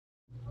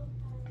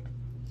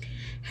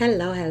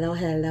Hello, hello,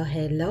 hello,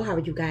 hello. How are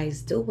you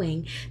guys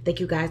doing? Thank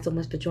you guys so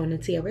much for joining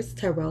Tiara's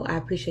Tarot. I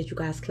appreciate you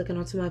guys clicking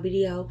onto my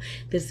video.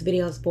 This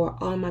video is for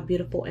all my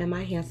beautiful and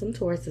my handsome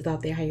Tauruses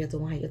out there. How you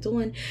doing? How you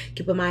doing?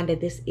 Keep in mind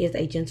that this is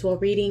a gentle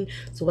reading,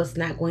 so it's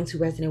not going to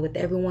resonate with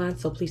everyone.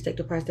 So please take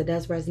the parts that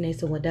does resonate.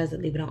 So what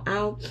doesn't, leave it on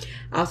out.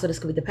 Also, this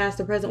could be the past,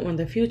 the present, or in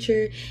the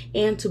future.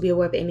 And to be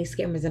aware of any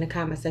scammers in the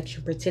comment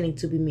section pretending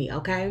to be me,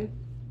 okay?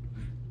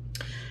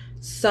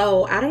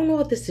 So I don't know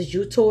if this is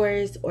you,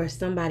 Taurus, or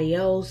somebody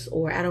else,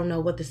 or I don't know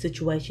what the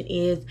situation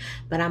is,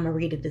 but I'm gonna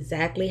read it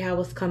exactly how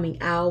it's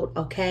coming out,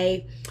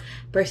 okay?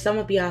 For some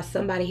of y'all,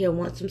 somebody here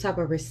wants some type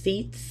of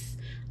receipts,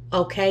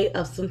 okay,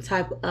 of some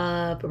type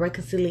of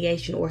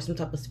reconciliation or some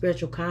type of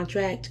spiritual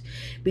contract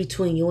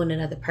between you and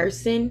another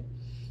person.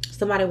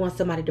 Somebody wants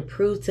somebody to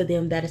prove to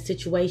them that a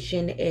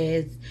situation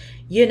is,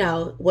 you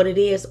know, what it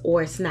is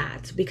or it's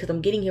not. Because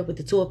I'm getting here with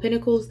the Two of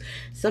Pentacles.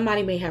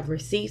 Somebody may have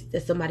receipts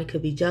that somebody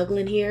could be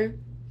juggling here.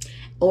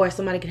 Or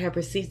somebody could have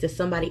receipts that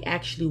somebody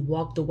actually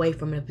walked away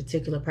from a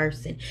particular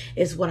person,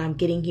 is what I'm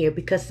getting here.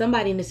 Because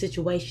somebody in the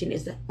situation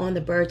is on the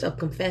verge of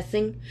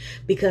confessing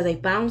because they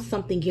found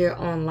something here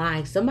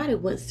online. Somebody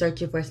went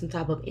searching for some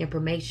type of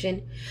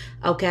information,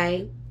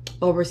 okay,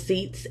 or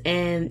receipts.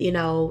 And, you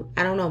know,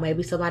 I don't know,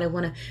 maybe somebody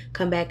want to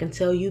come back and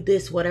tell you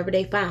this, whatever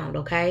they found,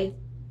 okay?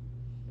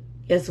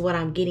 Is what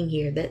I'm getting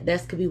here.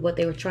 That could be what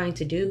they were trying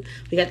to do.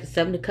 We got the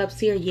Seven of Cups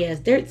here.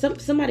 Yes,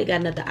 somebody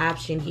got another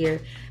option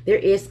here. There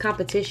is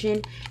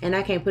competition, and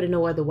I can't put it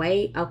no other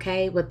way,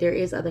 okay? But there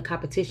is other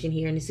competition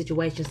here in the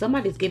situation.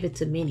 Somebody's giving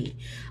to many,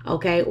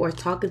 okay, or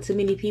talking to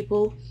many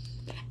people.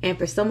 And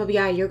for some of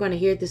y'all, you're going to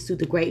hear this through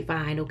the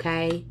grapevine,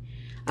 okay?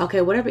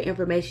 Okay, whatever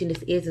information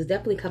this is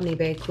definitely coming in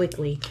very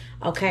quickly,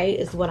 okay?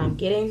 Is what I'm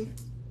getting.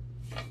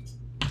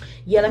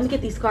 Yeah, let me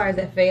get these cards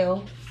that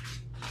fell.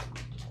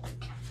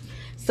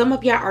 Some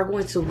of y'all are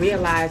going to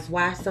realize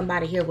why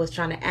somebody here was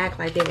trying to act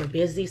like they were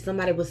busy.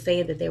 Somebody was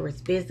saying that they were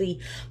busy,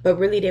 but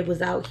really they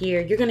was out here.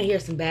 You're going to hear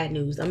some bad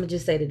news. I'm going to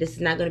just say that this is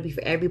not going to be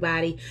for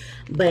everybody.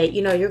 But,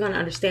 you know, you're going to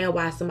understand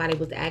why somebody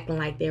was acting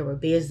like they were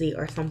busy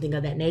or something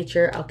of that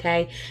nature,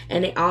 okay?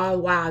 And they all,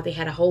 wow, they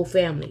had a whole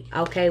family,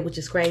 okay? Which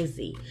is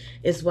crazy,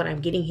 is what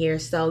I'm getting here.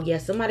 So, yeah,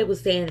 somebody was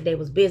saying that they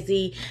was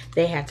busy.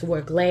 They had to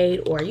work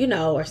late or, you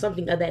know, or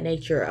something of that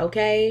nature,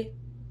 okay?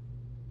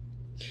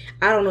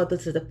 I don't know if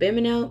this is a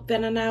feminine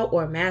finding out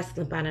or a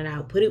masculine finding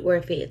out. Put it where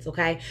it fits,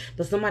 okay?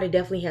 But somebody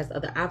definitely has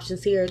other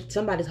options here.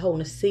 Somebody's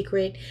holding a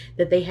secret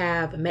that they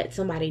have met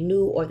somebody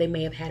new, or they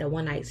may have had a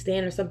one-night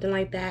stand or something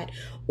like that.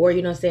 Or,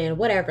 you know what I'm saying,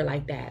 whatever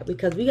like that.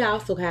 Because we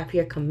also have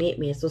here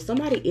commitment. So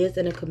somebody is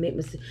in a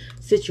commitment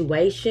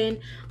situation,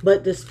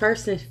 but this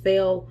person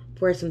fell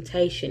for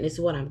temptation. Is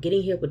what I'm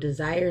getting here with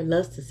desire,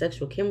 lust, and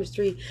sexual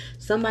chemistry.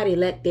 Somebody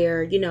let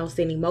their, you know,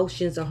 saying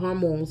emotions or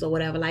hormones or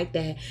whatever like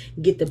that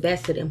get the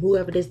best of them.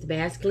 Whoever this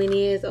masculine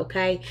is,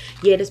 okay?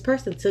 Yeah, this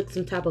person took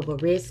some type of a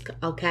risk,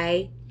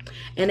 okay?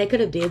 And they could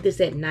have did this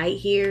at night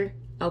here,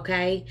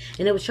 okay?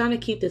 And they was trying to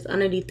keep this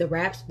underneath the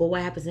wraps, but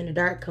what happens in the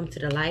dark comes to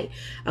the light.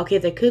 Okay,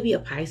 there could be a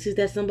Pisces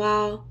that's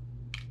involved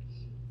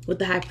with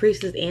the High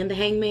Priestess and the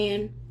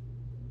Hangman.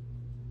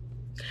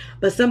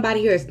 But somebody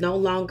here is no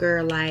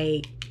longer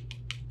like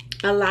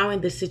allowing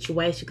the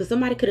situation, because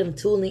somebody could have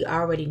intuitively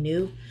already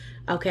knew,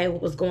 okay,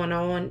 what was going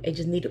on. They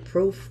just needed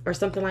proof or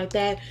something like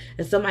that.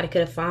 And somebody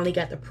could have finally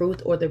got the proof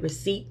or the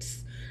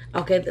receipts,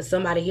 okay, that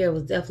somebody here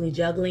was definitely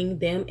juggling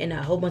them and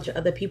a whole bunch of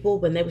other people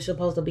when they were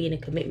supposed to be in a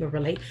committed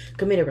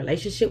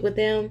relationship with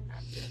them.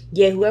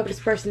 Yeah, whoever this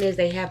person is,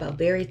 they have a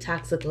very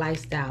toxic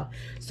lifestyle.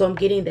 So I'm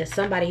getting that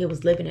somebody here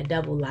was living a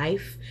double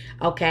life,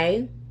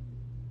 okay?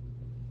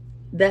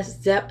 That's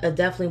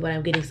definitely what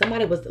I'm getting.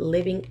 Somebody was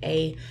living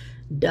a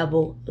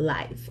double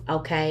life,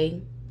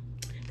 okay?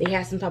 They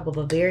had some type of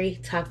a very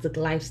toxic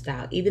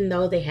lifestyle, even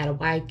though they had a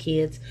wife,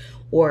 kids,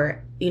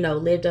 or, you know,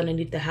 lived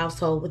underneath the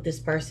household with this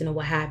person or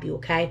what have you,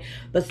 okay?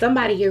 But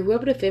somebody here,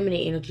 whoever the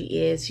feminine energy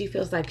is, she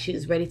feels like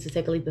she's ready to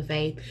take a leap of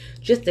faith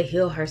just to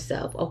heal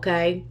herself,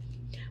 okay?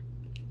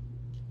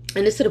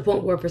 And it's to the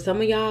point where for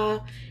some of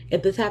y'all,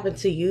 if this happened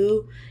to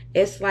you,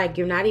 it's like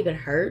you're not even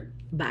hurt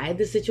by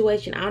the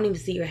situation. I don't even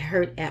see you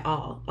hurt at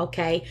all,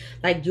 okay?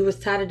 Like you was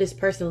tired of this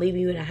person leaving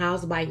you in the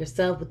house by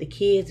yourself with the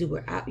kids. You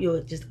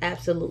were just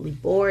absolutely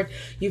bored.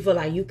 You feel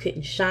like you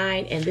couldn't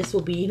shine, and this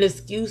will be an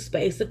excuse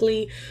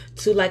basically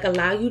to like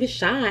allow you to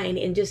shine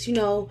and just, you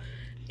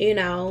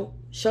know,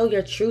 show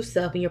your true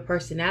self and your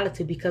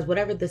personality, because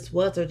whatever this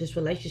was or this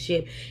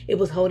relationship, it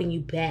was holding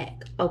you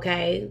back,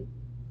 okay?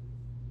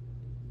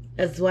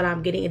 That's what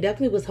I'm getting. It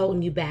definitely was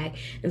holding you back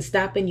and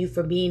stopping you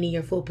from being in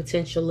your full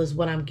potential is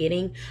what I'm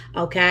getting,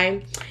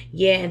 okay?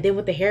 Yeah, and then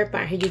with the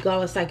Hierophant, here you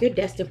go. It's like you're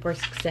destined for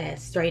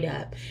success, straight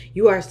up.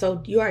 You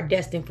are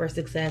destined for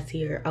success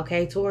here,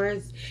 okay,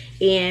 Taurus?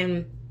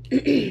 And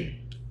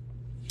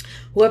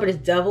Whoever this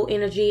double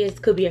energy is,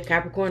 could be a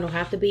Capricorn, don't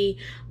have to be,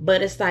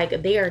 but it's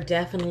like they are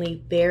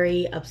definitely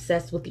very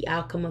obsessed with the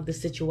outcome of the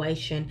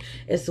situation,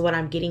 is what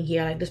I'm getting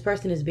here. Like, this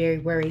person is very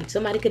worried.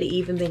 Somebody could have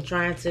even been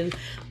trying to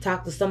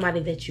talk to somebody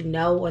that you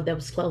know or that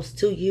was close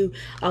to you,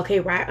 okay,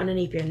 right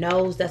underneath your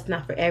nose. That's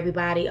not for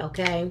everybody,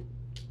 okay?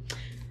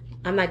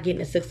 I'm not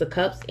getting a Six of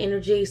Cups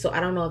energy, so I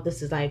don't know if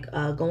this is like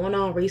going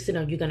on recent,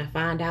 or you're going to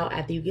find out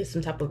after you get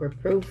some type of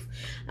reproof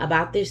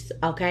about this,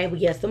 okay? But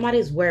yeah,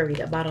 somebody's worried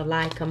about a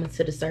lie coming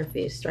to the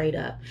surface, straight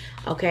up,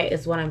 okay,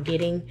 is what I'm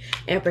getting.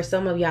 And for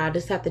some of y'all,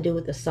 this have to do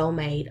with the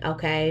soulmate,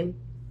 okay?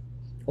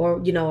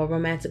 Or, you know, a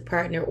romantic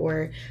partner,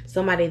 or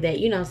somebody that,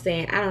 you know,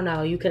 saying, I don't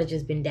know, you could have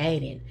just been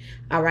dating,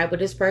 all right? But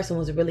this person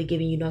was really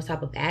giving you no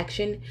type of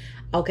action,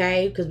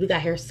 okay? Because we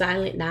got here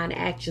silent,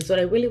 non-action. So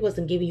they really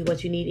wasn't giving you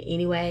what you needed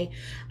anyway,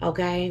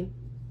 okay?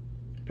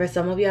 For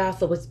some of y'all,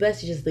 so it's best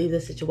to just leave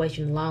this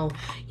situation alone.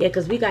 Yeah,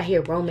 because we got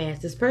here romance.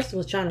 This person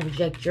was trying to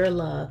reject your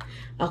love,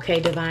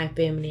 okay, divine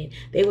feminine.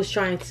 They was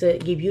trying to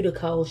give you the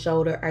cold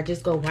shoulder, or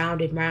just go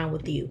round and round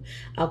with you,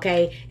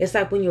 okay? It's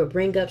like when you would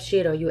bring up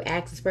shit, or you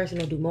ask this person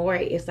to do more,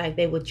 it's like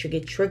they would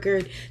get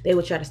triggered. They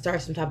would try to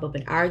start some type of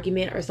an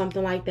argument or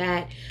something like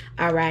that,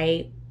 all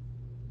right?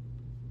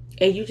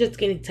 And you just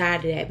getting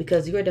tired of that,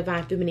 because you're a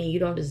divine feminine. You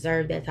don't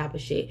deserve that type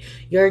of shit.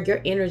 Your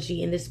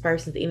energy and this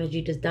person's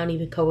energy just don't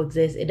even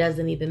coexist. It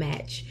doesn't even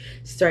match,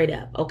 straight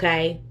up,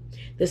 okay?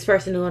 This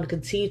person is going to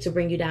continue to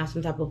bring you down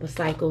some type of a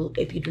cycle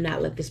if you do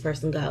not let this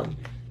person go.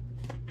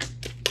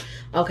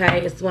 Okay,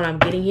 it's what I'm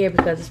getting here,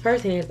 because this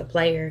person is a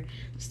player,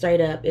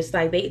 straight up. It's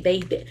like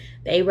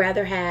they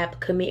rather have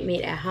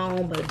commitment at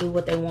home, but do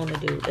what they want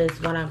to do,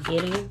 is what I'm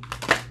getting.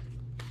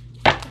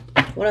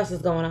 What else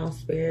is going on,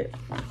 Spirit?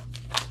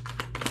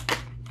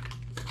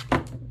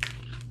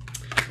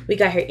 We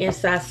got here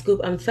inside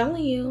scoop. I'm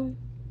telling you,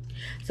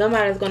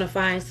 somebody's going to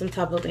find some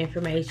type of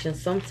information.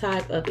 Some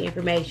type of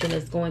information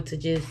is going to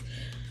just,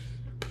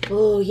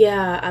 oh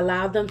yeah,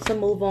 allow them to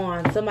move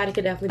on. Somebody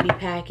could definitely be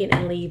packing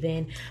and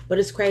leaving. But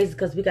it's crazy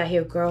because we got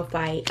here girl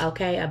fight,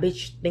 okay? A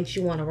bitch thinks she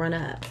want to run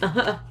up.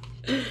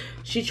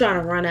 She trying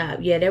to run up.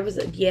 Yeah, there was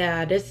a,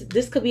 yeah,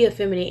 this could be a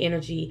feminine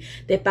energy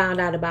that found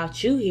out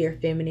about you here,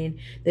 feminine.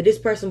 That this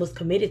person was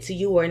committed to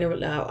you, or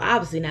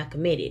obviously not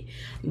committed.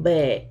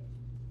 But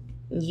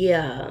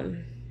yeah,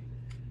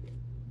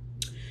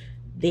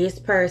 this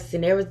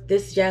person,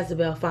 this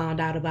Jezebel found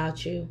out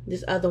about you.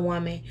 This other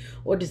woman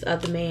or this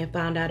other man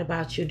found out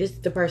about you. This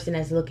is the person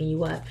that's looking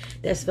you up.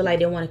 That's feel like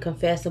they want to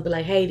confess and be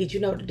like, hey, did you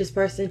know that this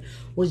person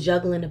was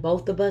juggling the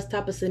both of us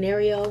type of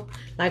scenario?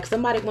 Like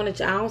somebody wanted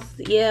to,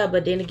 yeah,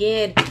 but then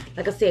again,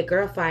 like I said,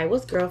 girl fight.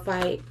 What's girl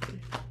fight?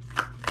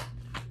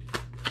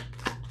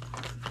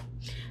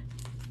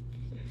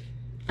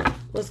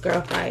 What's girl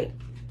fight?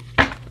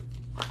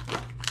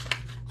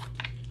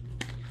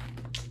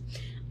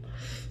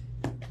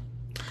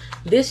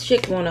 This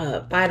chick want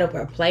to fight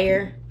over a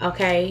player,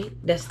 okay,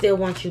 that still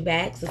wants you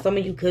back. So some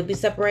of you could be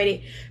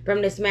separated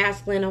from this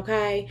masculine,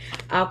 okay?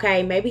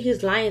 Okay, maybe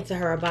he's lying to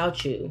her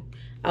about you,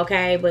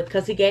 okay? But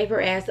because he gave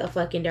her ass a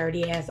fucking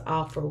dirty ass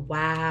offer.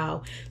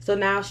 Wow. So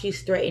now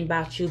she's threatened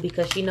about you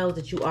because she knows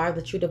that you are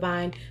the true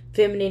divine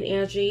feminine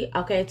energy,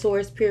 okay?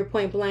 Taurus, period,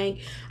 point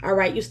blank. All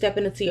right, you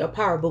stepping into your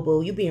power,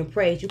 boo-boo. You being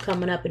praised. You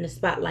coming up in the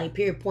spotlight,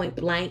 period, point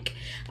blank,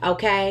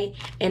 okay?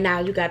 And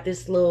now you got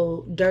this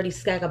little dirty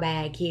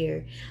scumbag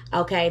here,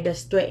 okay,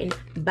 that's threatened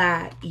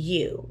by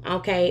you,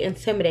 okay,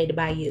 intimidated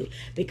by you,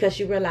 because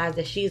you realize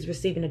that she's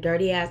receiving a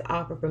dirty ass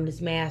offer from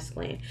this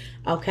masculine,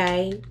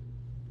 okay?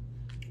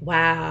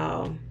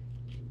 Wow.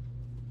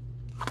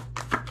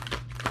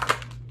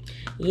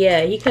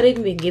 Yeah, he could have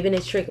even been giving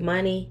this trick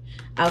money,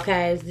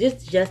 okay?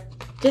 Just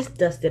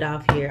dust it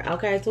off here,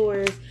 okay,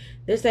 Taurus?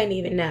 This ain't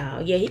even now.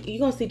 Yeah, you're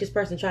going to see this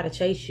person try to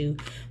chase you.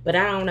 But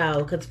I don't know.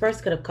 Because this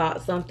person could have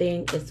caught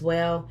something as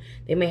well.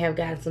 They may have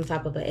gotten some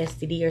type of a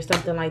STD or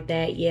something like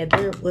that. Yeah,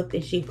 they're whipped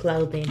in sheep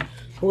clothing.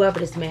 Whoever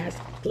this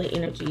masculine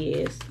energy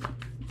is.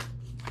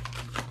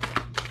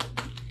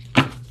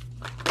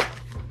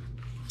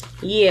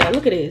 Yeah,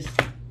 look at this.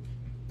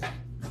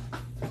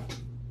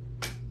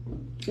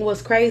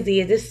 What's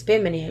crazy is this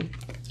feminine.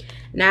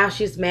 Now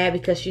she's mad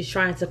because she's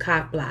trying to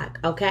cock block,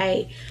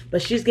 okay?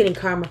 But she's getting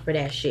karma for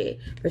that shit.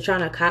 For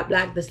trying to cock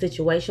block the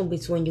situation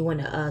between you and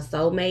the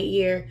soulmate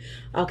here.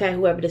 Okay,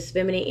 whoever this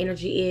feminine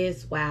energy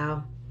is.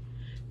 Wow.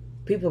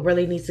 People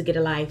really need to get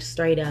a life,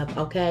 straight up,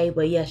 okay?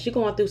 But yeah, she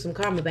going through some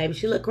karma, baby.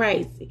 She look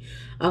crazy.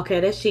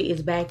 Okay, that shit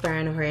is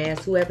backfiring on her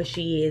ass, whoever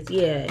she is.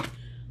 Yeah.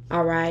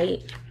 All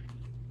right.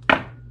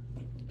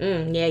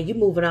 Yeah, you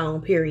moving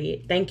on,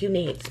 period. Thank you,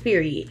 next,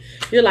 period.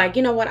 You're like,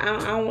 you know what,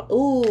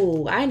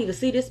 ooh, I didn't even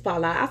see this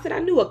fall out. I said I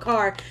knew a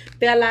car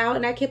fell out,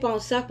 and I kept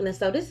on shuffling.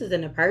 So this is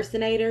an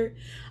impersonator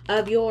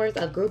of yours,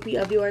 a groupie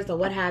of yours, or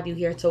what have you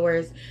here,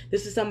 Taurus.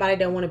 This is somebody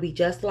that want to be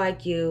just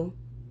like you,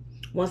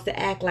 wants to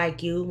act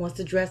like you, wants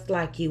to dress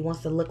like you,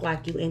 wants to look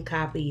like you, and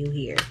copy you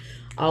here,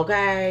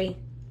 okay?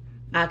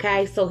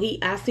 Okay, so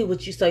I see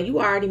what you, so you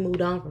already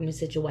moved on from the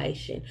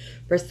situation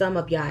for some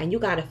of y'all, and you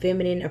got a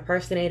feminine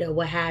impersonator or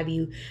what have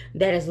you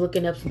that is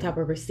looking up some type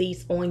of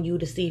receipts on you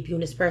to see if you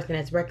and this person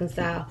that's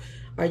reconciled,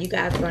 or you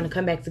guys are going to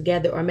come back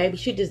together, or maybe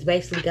she just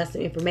basically got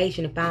some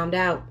information and found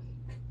out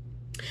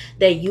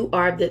that you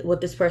are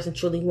what this person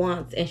truly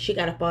wants, and she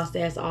got a false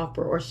ass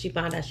offer, or she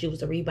found out she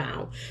was a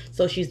rebound,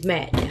 so she's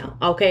mad now.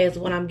 Okay, is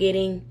what I'm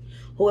getting.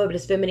 Whoever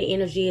this feminine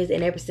energy is,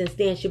 and ever since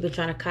then she's been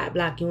trying to cop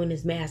block you and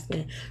this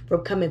masculine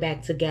from coming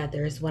back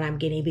together, is what I'm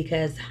getting,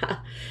 because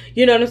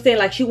you know what I'm saying,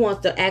 like she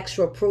wants the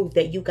actual proof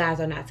that you guys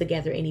are not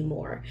together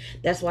anymore.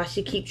 That's why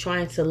she keep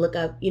trying to look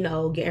up, you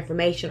know, your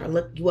information or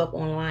look you up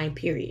online,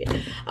 period.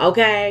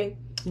 Okay,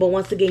 but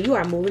once again, you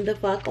are moving the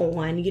fuck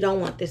on. You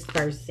don't want this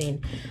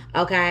person.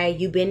 Okay,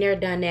 you've been there,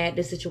 done that.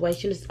 The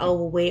situation is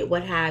over with,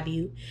 what have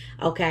you.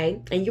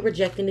 Okay, and you're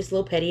rejecting this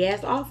little petty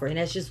ass offer, and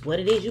that's just what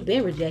it is. You've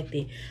been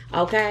rejected.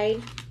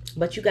 Okay,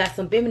 but you got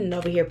some feminine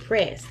over here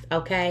pressed.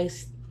 Okay,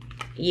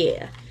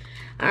 yeah.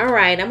 All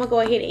right, I'm gonna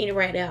go ahead and end it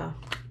right now.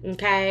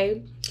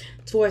 Okay,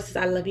 Tauruses,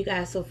 I love you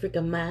guys so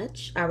freaking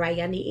much. All right,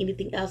 y'all need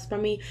anything else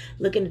from me,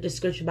 look in the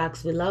description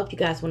box below. If you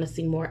guys want to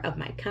see more of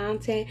my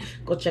content,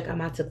 go check out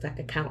my TikTok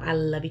account. I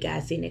love you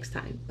guys. See you next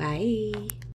time. Bye.